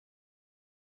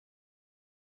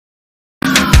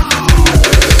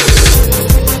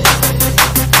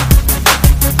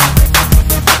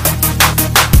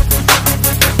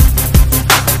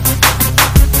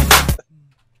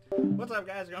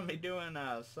guys, we're going to be doing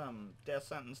some death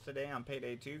sentence today on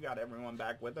Payday 2. Got everyone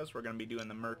back with us. We're going to be doing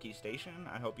the Murky station.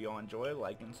 I hope you all enjoy,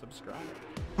 like, and subscribe.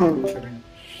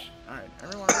 Alright,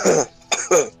 everyone.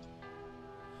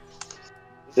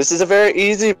 This is a very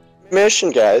easy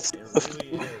mission, guys. It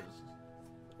really is.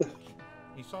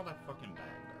 You saw that fucking bag,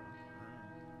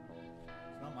 though.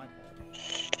 It's not my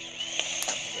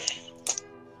fault.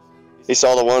 You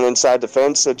saw the one inside the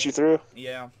fence that you threw?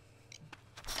 Yeah.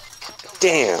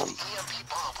 Damn.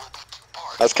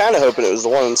 I was kind of hoping it was the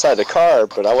one inside the car,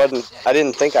 but I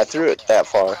didn't think I threw it that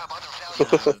far. No,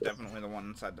 it was definitely the one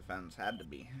inside the fence. Had to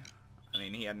be. I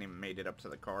mean, he hadn't even made it up to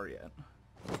the car yet.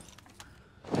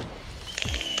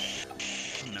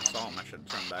 I saw him. I should have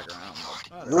turned back around.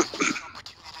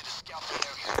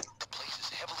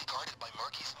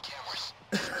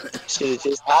 Should have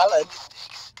just hollered.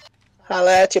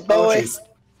 Holla at your boy. Oh,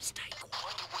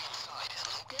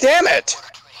 damn it!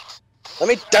 Let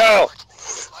me down!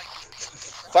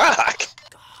 Fuck!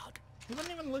 He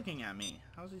wasn't even looking at me.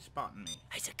 How's he spotting me?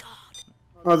 He's a god.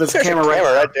 Oh, there's a There's camera, a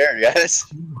camera right there, guys.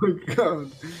 Oh my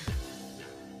god.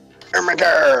 Oh my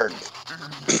god!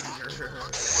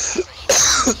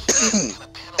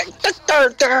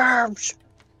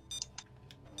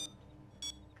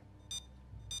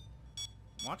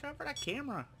 Watch out for that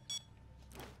camera.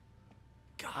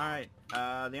 Alright,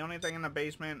 the only thing in the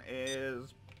basement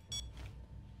is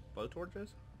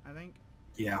blowtorches, I think.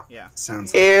 Yeah. Yeah.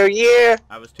 Sounds Hell yeah!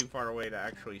 I was too far away to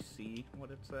actually see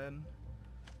what it said.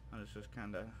 I was just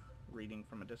kind of reading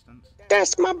from a distance.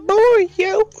 That's my boy,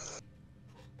 yo!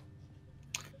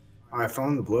 I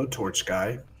found the blowtorch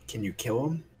guy. Can you kill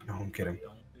him? No, I'm kidding.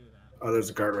 Don't do that. Oh, there's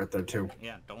a guard right there, too.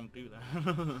 Yeah, don't do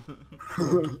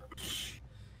that.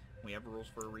 We have rules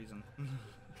for a reason.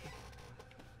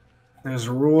 There's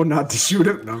a rule not to shoot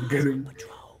him. No, I'm kidding.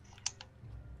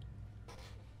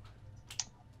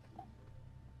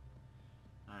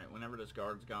 Alright, whenever this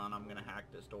guard's gone, I'm gonna hack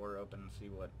this door open and see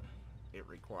what it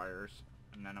requires.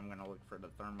 And then I'm gonna look for the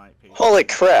thermite page. Holy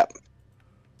crap!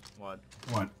 What?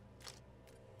 What?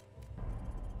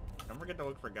 Don't forget to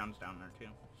look for guns down there,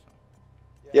 too. So.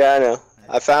 Yeah, I know.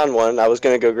 I found one. I was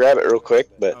gonna go grab it real quick,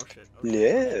 but Oh, shit.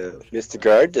 no. Mr.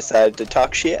 Guard decided to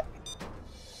talk shit.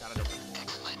 Got it open.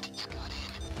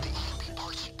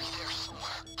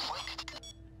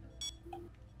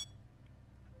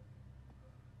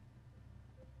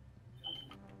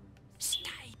 Stay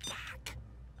back.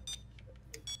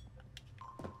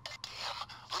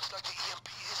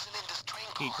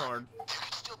 Key card. There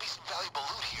could still be some valuable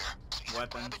loot here. So either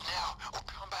Weapons. grab it now or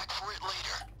come back for it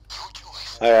later. Your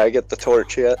choice. Alright, I get the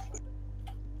torch yet.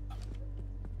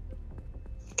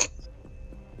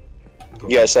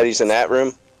 You guys said he's in that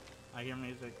room? I hear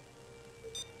music.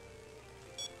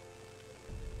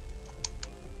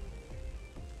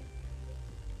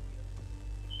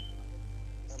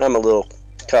 I'm a little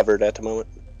covered at the moment.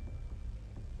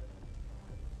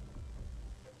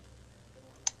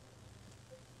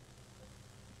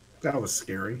 That was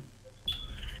scary.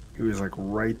 He was like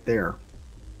right there.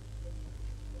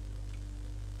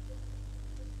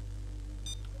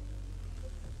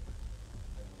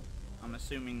 I'm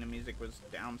assuming the music was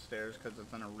downstairs because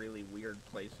it's in a really weird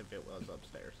place if it was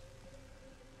upstairs.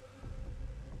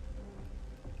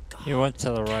 You went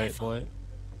to the right, boy.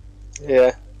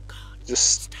 Yeah.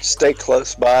 Just stay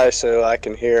close by so I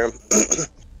can hear him.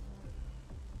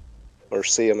 Or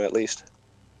see him at least.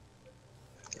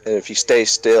 And if you stay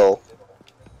still,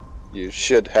 you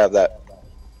should have that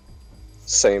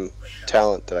same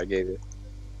talent that I gave you.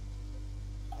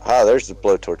 Ah, there's the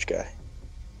blowtorch guy.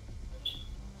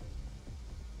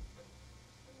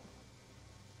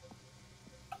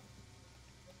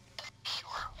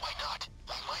 Sure, why not?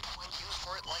 We might find use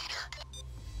for it later.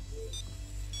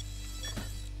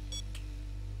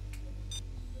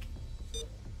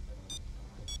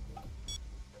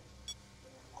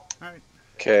 Alright.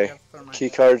 Okay. Key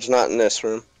card's not in this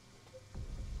room.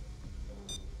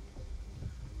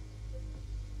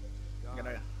 I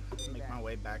gotta make my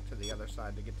way back to the other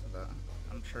side to get to the,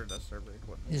 I'm sure the server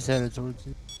equipment. He's headed towards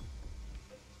you.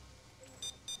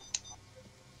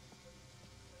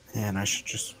 And I should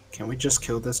just... Can we just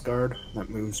kill this guard that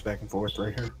moves back and forth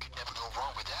right here? Could never go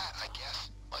wrong with that, I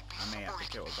guess. Might be I may have to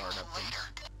kill a guard up there. later.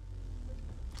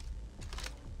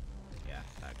 Yeah,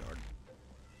 that guard.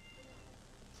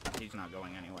 He's not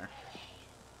going anywhere.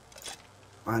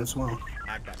 Might as well.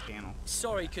 Hack that panel.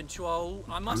 Sorry, Control.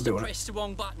 I must have doing it. pressed the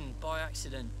wrong button by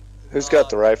accident. Who's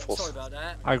got the Sorry rifles? about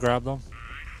that. I grabbed them.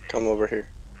 Come over here.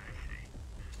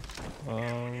 Oh,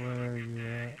 where are you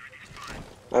at?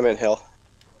 I'm in hell.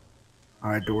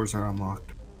 Alright, doors are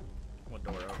unlocked. What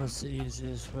door open? What's the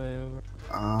easiest way over?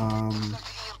 The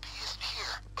EMP isn't here.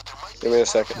 Give me a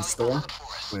second. A store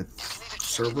with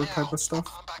server type of stuff.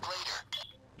 I'm back later.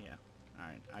 Yeah.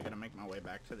 Alright, I gotta make my way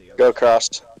back to the other Go side. across.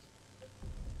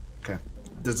 Okay.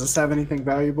 Does this have anything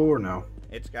valuable or no?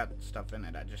 It's got stuff in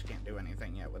it, I just can't do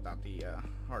anything yet without the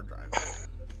hard drive.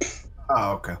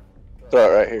 Oh, okay.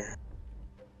 Throw it right here.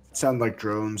 Sound like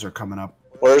drones are coming up.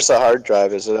 Where's the hard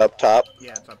drive? Is it up top?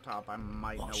 Yeah, it's up top. I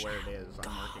might know where it is.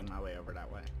 I'm working my way over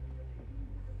that way.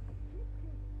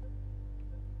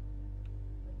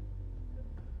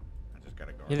 I just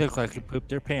gotta go. You look like you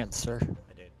pooped your pants, sir.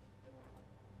 I did.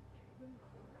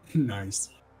 Nice.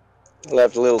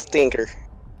 Left a little stinker.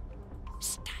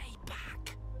 Stay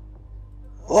back.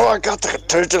 Oh, I got the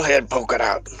turtle head poking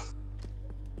out.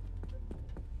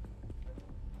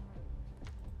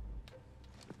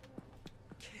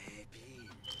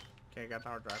 Okay, I got the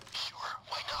hard drive. Sure,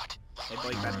 why not? Hey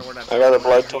Blake, that door that's I got a right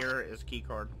blood to- here is key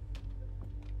card.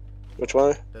 Which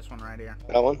one? This one right here.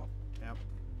 That one? Yep.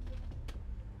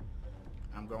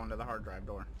 I'm going to the hard drive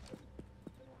door.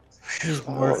 He's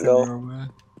don't working know. your way.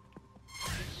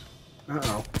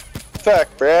 Uh-oh.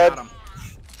 Fuck, Brad. Got him.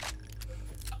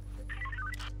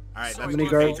 Alright, Sorry, that's many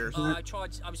two guards? pagers.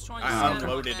 I was trying to I stand on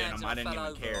unloaded my in hands them, I and didn't fell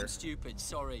even over. care. I'm stupid,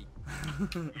 sorry.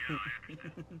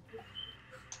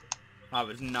 I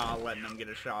was not letting them get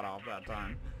a shot off that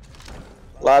time.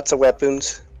 Lots of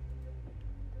weapons.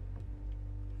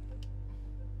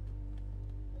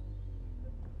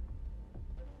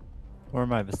 Where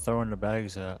am I throwing the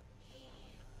bags at?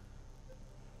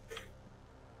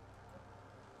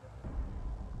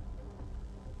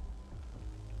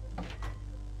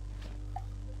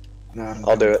 No, I'm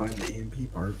I'll do gonna it. Find the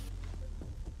EMP part.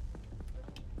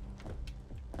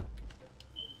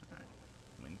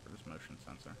 Waiting for this motion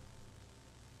sensor.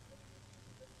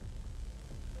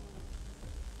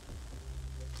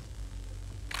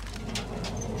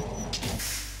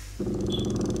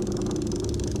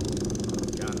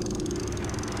 Gun.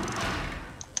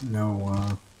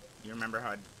 No, You remember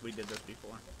how we did this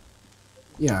before?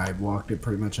 yeah, I walked it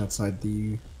pretty much outside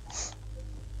the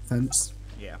fence.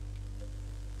 Yeah.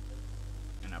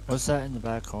 And up. What's that in the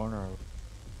back corner?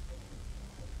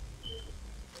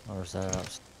 Or is that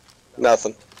outside?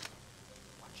 Nothing.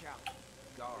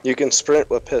 You can sprint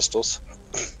with pistols.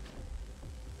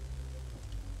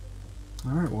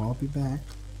 Alright, well, I'll be back.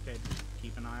 Okay, just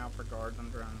keep an eye out for guards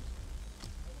and drones.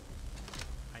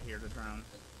 I hear the drones.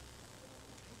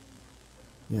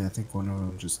 Yeah, I think one of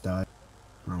them just died.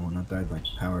 Or one that died, like,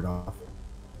 powered off.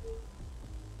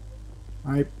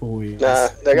 Alright, boys. Nah,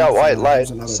 they got white light,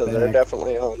 Here's another so they're bag.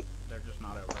 definitely on. They're just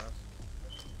not over us.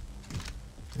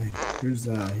 Hey, here's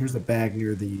the bag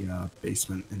near the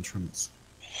basement entrance.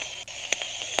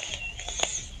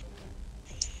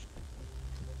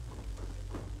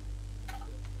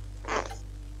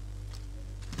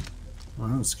 Wow,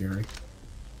 that was scary.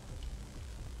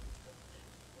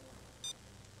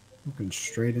 Looking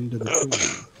straight into the pool.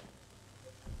 Is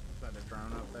that a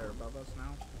drone up there above us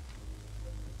now?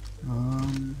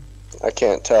 I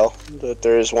can't tell, but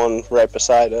there is one right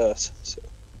beside us. So.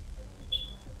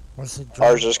 What's the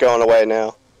Ours is going away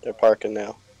now. They're parking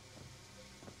now.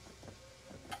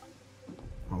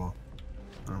 Hold on.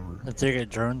 I don't know. I think it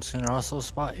drones can also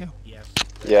spot you. Yes.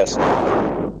 Yes.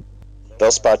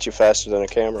 They'll spot you faster than a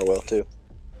camera will, too.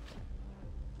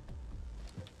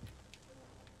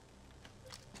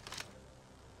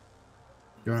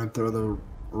 You wanna throw the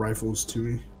rifles to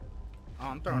me? Oh,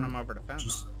 I'm throwing them over the fence.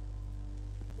 Just.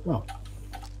 Oh.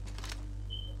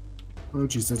 Oh,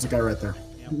 jeez, there's a guy right there.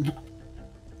 Yep.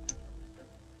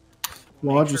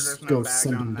 Well, I'll Make sure just there's no go bag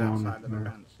send on him that down side of the there.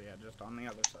 fence. Yeah, just on the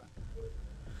other side.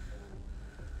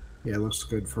 Yeah, it looks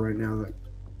good for right now.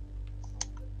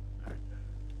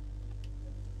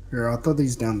 Here, I'll throw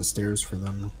these down the stairs for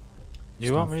them. Do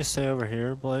you want me to stay over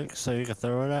here, Blake, so you can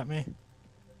throw it at me?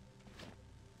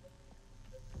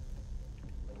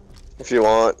 If you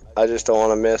want, I just don't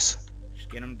want to miss.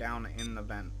 Just get them down in the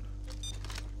vent.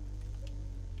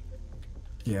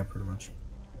 Yeah, pretty much.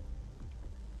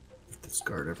 If this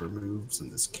guard ever moves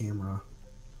and this camera.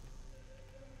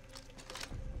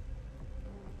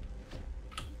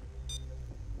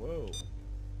 Whoa.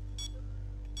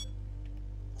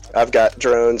 I've got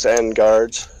drones and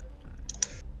guards.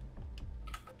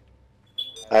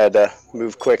 I had to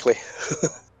move quickly.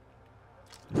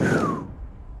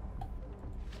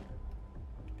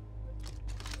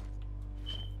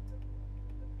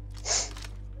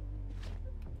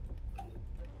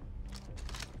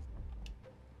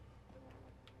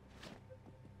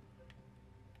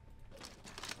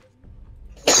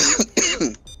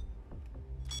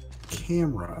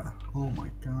 Camera. Oh my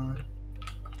god.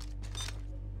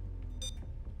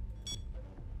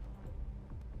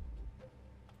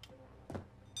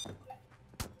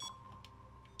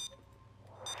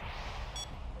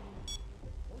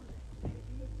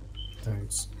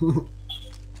 Good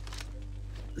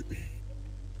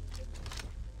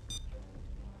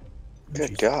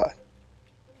God.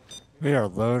 We are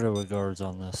loaded with guards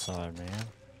on this side, man.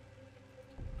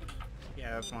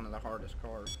 Yeah, that's one of the hardest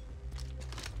cars.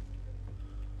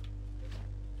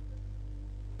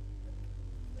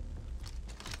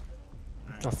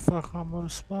 The fuck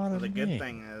almost spotted The me? good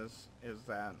thing is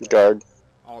that Guard.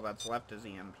 all that's left is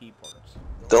EMP parts.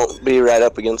 Don't be right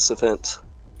up against the fence.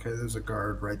 Okay, there's a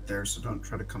guard right there, so don't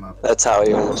try to come up. That's how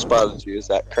he almost spotted you, is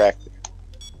that crack.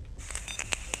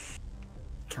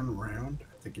 Turn around? I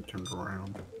think he turned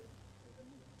around.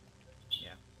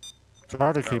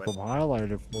 Try to keep them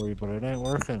highlighted for you, but it ain't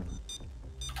working.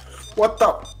 What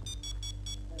the?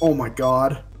 Oh my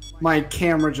god. My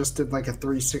camera just did like a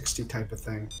 360 type of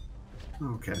thing.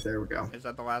 Okay, there we go. Is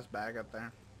that the last bag up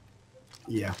there?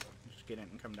 Yeah. Just get it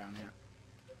and come down here.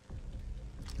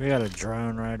 We got a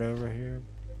drone right over here.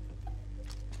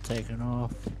 Taking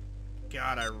off.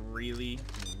 God, I really,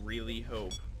 really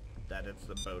hope that it's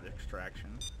the boat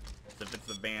extraction. 'Cause if it's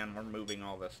the van, we're moving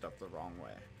all this stuff the wrong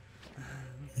way.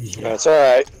 Yeah. That's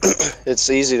alright. It's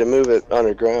easy to move it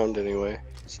underground anyway,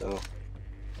 so.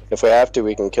 If we have to,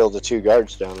 we can kill the 2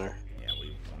 guards down there. Yeah,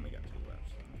 we only got 2 left.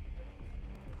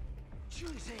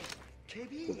 So.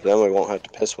 Then we won't have to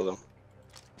piss with them.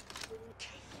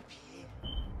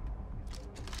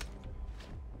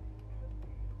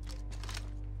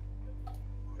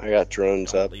 I got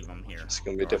drones Don't up. leave them here. It's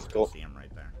gonna be Guards can difficult. See 'em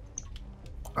right there.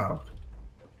 Oh.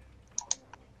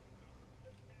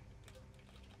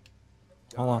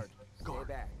 Hold on.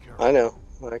 I know.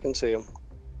 I can see them.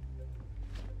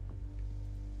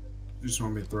 You just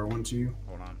want me to throw one to you?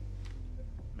 Hold on.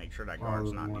 Make sure that Oh, guard's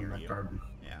there's not one in near that you. garden.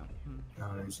 Yeah.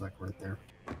 Oh, he's like right there.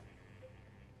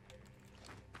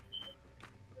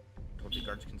 Told you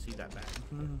guards can see that bag.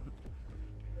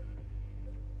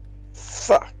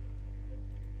 Fuck.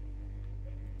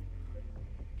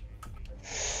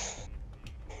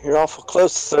 You're awful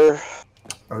close, sir.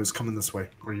 Oh, he's coming this way,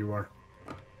 where you are.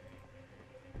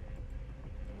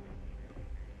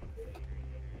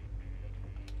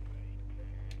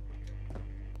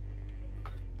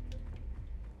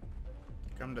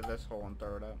 Come to this hole and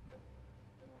throw it up.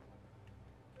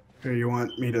 Here, you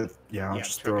want me to? Yeah, I'll Yeah,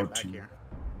 just chuck throw it it back to you. here.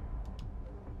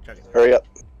 Chuck it. Hurry up.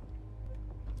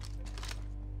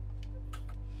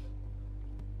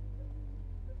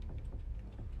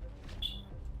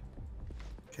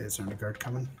 Okay, is there any guard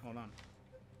coming? Hold on.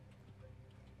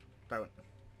 Throw it.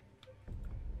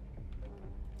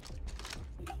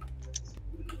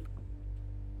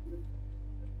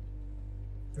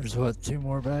 There's what, 2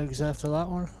 more bags after that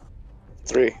one?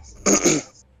 3.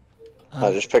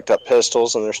 I just picked up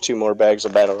pistols, and there's 2 more bags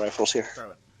of battle rifles here.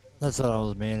 Throw it. That's what I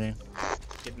was meaning.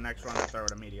 Get the next one and throw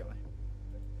it immediately.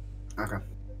 Okay.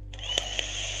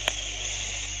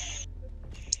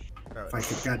 Throw If it. I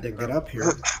could goddamn get up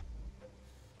here.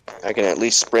 I can at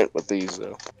least sprint with these,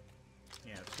 though.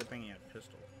 Yeah, it's a good thing you had a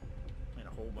pistol. We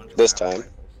had a whole bunch of This battle time.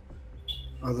 rifles.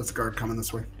 Oh, there's a guard coming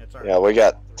this way. It's alright. Yeah, we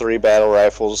got 3 battle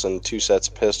rifles and 2 sets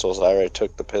of pistols. I already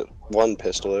took the 1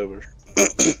 pistol over.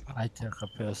 I took a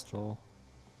pistol.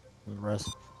 The rest.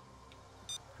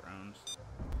 Drones.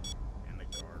 And a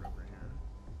guard over here.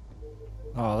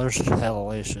 Oh, there's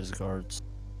hellacious guards.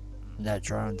 That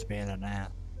drone's being an ass.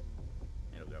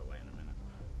 It'll go away in a minute.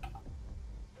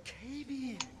 It's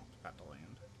about to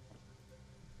land.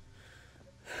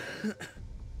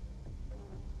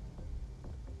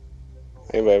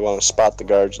 Anybody want to spot the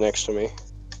guards next to me?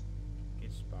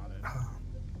 He's spotted.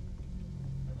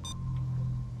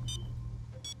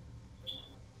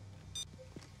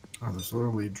 Oh, there's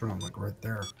literally a drone like right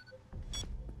there.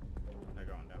 They're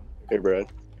going down. Hey, Brad.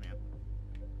 Come here.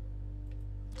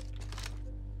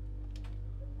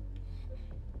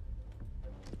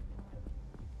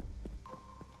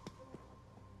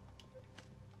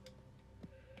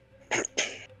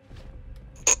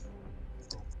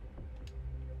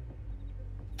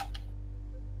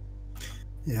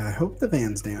 Yeah, I hope the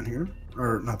van's down here.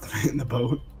 Or not the van, the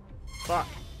boat. Fuck.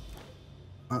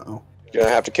 Uh-oh. You're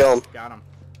gonna have to kill him. Got him.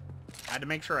 I had to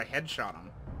make sure I headshot him.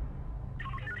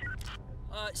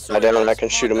 I don't. I can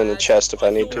shoot him in the chest if I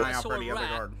need Keep an to. eye out for the other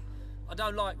guard. I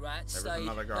don't like rats. There was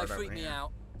another guard they over freak me here.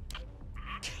 out.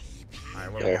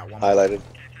 Alright, what we There, got? One more. highlighted.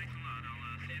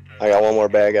 I got 1 more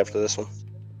bag after this one.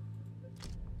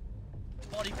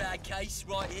 Body bag case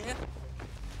right here.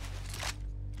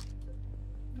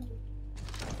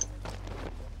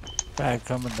 Bag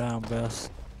coming down, Bess.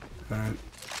 Alright.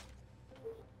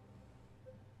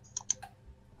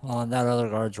 Oh, and that other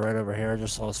guard's right over here. I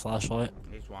just saw his flashlight.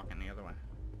 He's walking the other way.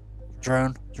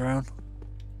 Drone.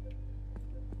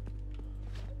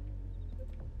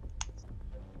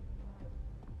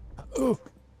 Ooh.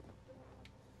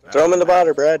 Throw him in the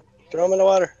water, Brad. Throw him in the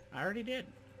water. I already did.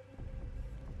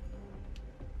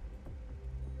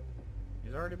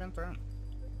 He's already been thrown.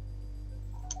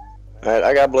 Alright,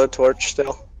 I got blowtorch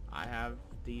still. I have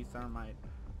the thermite.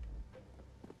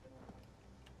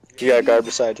 You got a guard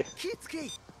beside you.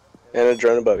 And a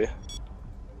drone above you.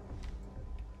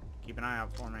 Keep an eye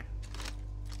out for me.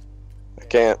 I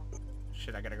can't.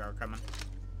 Shit, I got a guard coming.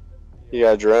 You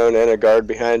got a drone and a guard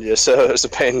behind you, so it's a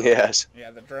pain in the ass.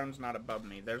 Yeah, the drone's not above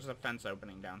me. There's a fence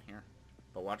opening down here.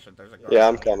 But watch it, there's a guard. Yeah,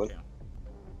 I'm down here, coming. too.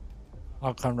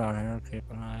 I'll come down here and keep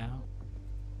an eye out.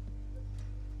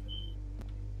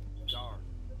 Guard,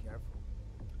 careful.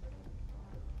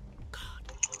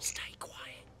 God, stay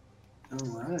quiet.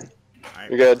 Alright. Alright,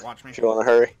 You're good. watch me. If you want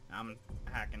to hurry, I'm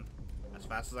hacking as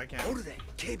fast as I can. Hold it,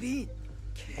 KB.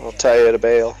 I'll tell you to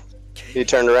bail. He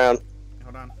turned around.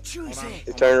 Hold on. Choose Hold on. it.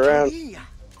 He turned around.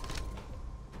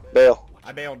 Bail.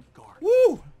 I bailed.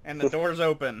 Woo! And the door's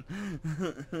open.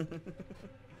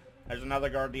 There's another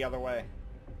guard the other way.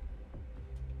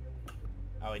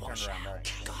 Oh, he turned around,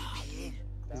 alright.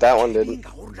 That one didn't.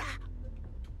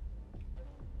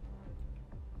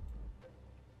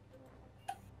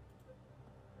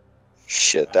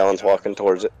 Shit, that one's walking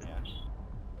towards it. Yeah.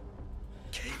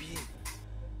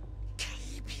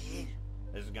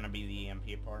 This is gonna be the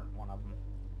EMP part, one of them.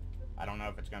 I don't know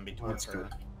if it's gonna be torch or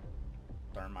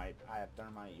thermite. I have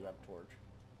thermite, you have torch.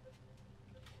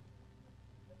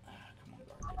 Come on,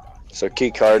 guard, get down. So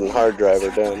key card and hard drive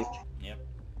are done. Yep.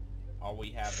 All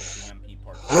we have is the EMP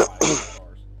part. For 5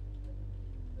 hours.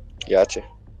 Gotcha.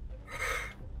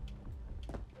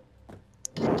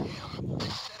 Alright.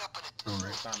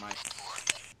 Thermite.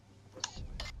 Good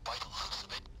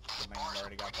thing I've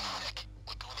already got thermite.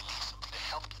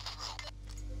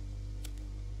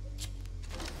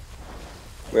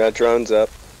 We got drones up.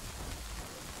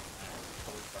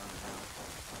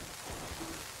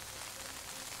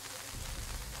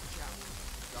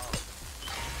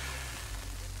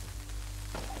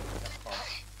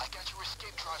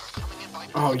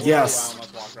 Oh, I yes.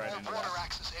 almost walked right into that.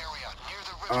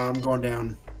 I'm going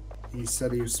down. He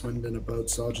said he was swimming in a boat,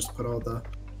 so I'll just put all the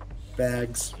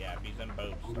bags. Yeah, if he's in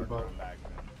boats, start boat. throwing bags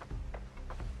in.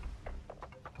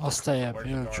 I'll stay up Where's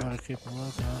here the and try to guards? keep a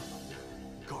lookout.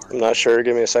 I'm not sure.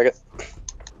 Give me a second.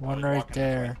 One he's right walking this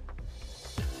there.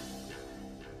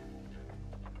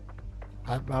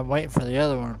 I'm waiting for the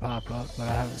other one to pop up, but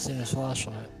I haven't seen his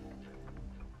flashlight.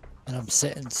 And I'm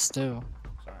sitting still.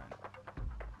 Sorry.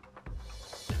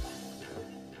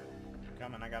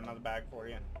 Coming, I got another bag for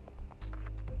you.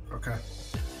 Okay.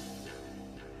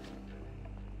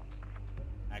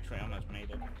 Actually, I almost made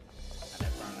it. Had I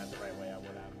thrown it the right way, I would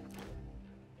have.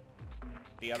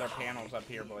 The other panel's up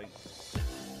here, Blake.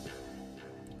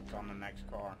 It's on the next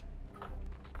car.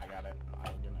 I got it.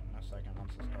 I'll get it in a second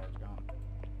once this car's gone.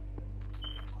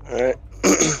 Alright.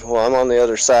 Well, I'm on the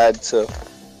other side, so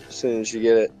as soon as you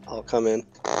get it, I'll come in.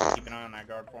 Keep an eye on that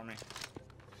guard for me.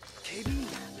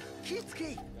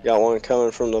 Got one coming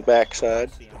from the back I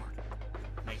side. see him.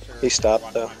 Make sure He stopped,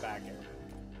 watch though. my back here.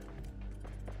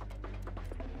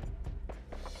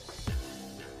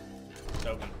 It's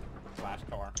open. Last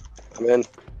car. I'm in.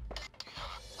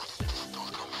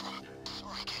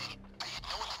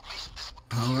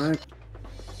 Alright.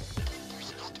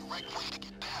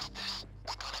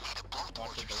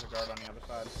 Watch it, there's a guard on the other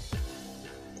side.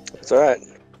 It's alright.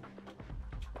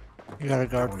 You got a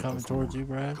guard coming towards you,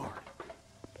 Brad? Oh,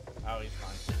 he's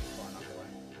fine. He's far enough away.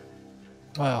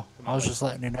 Well, I was just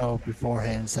letting you know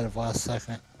beforehand instead of last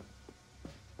second.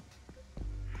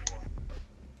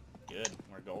 Good.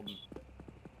 We're golden.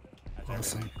 That's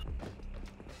Awesome. everything.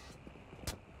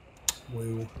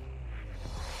 Woo.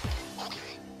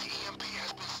 Okay, the EMP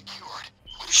has been secured.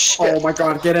 Shit. Oh my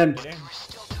god, get in. Get in. There is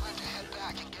still time to head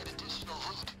back and get additional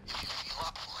loot if you feel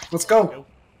up for it. Let's go. Go.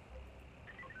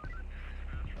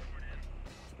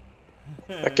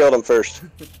 I killed him first.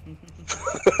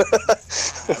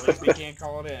 At least we can't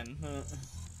call it in.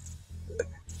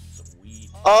 Sweet.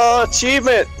 Oh,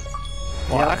 achievement!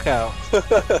 Blackout.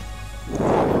 That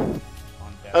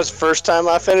was the first time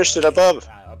I finished it above.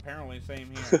 Apparently, same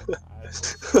here.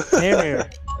 Here, here.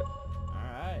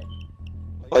 Alright.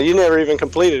 Well, you never even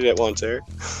completed it once, Eric.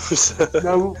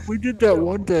 No, we did that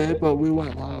one day, but we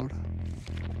went loud.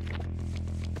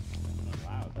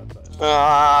 Wow, that's a...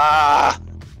 Ah!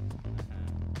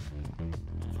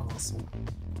 Awesome.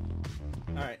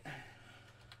 Alright.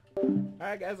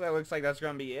 Alright guys, that looks like that's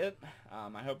going to be it.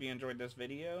 I hope you enjoyed this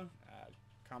video.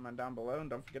 Comment down below and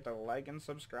don't forget to like and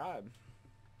subscribe.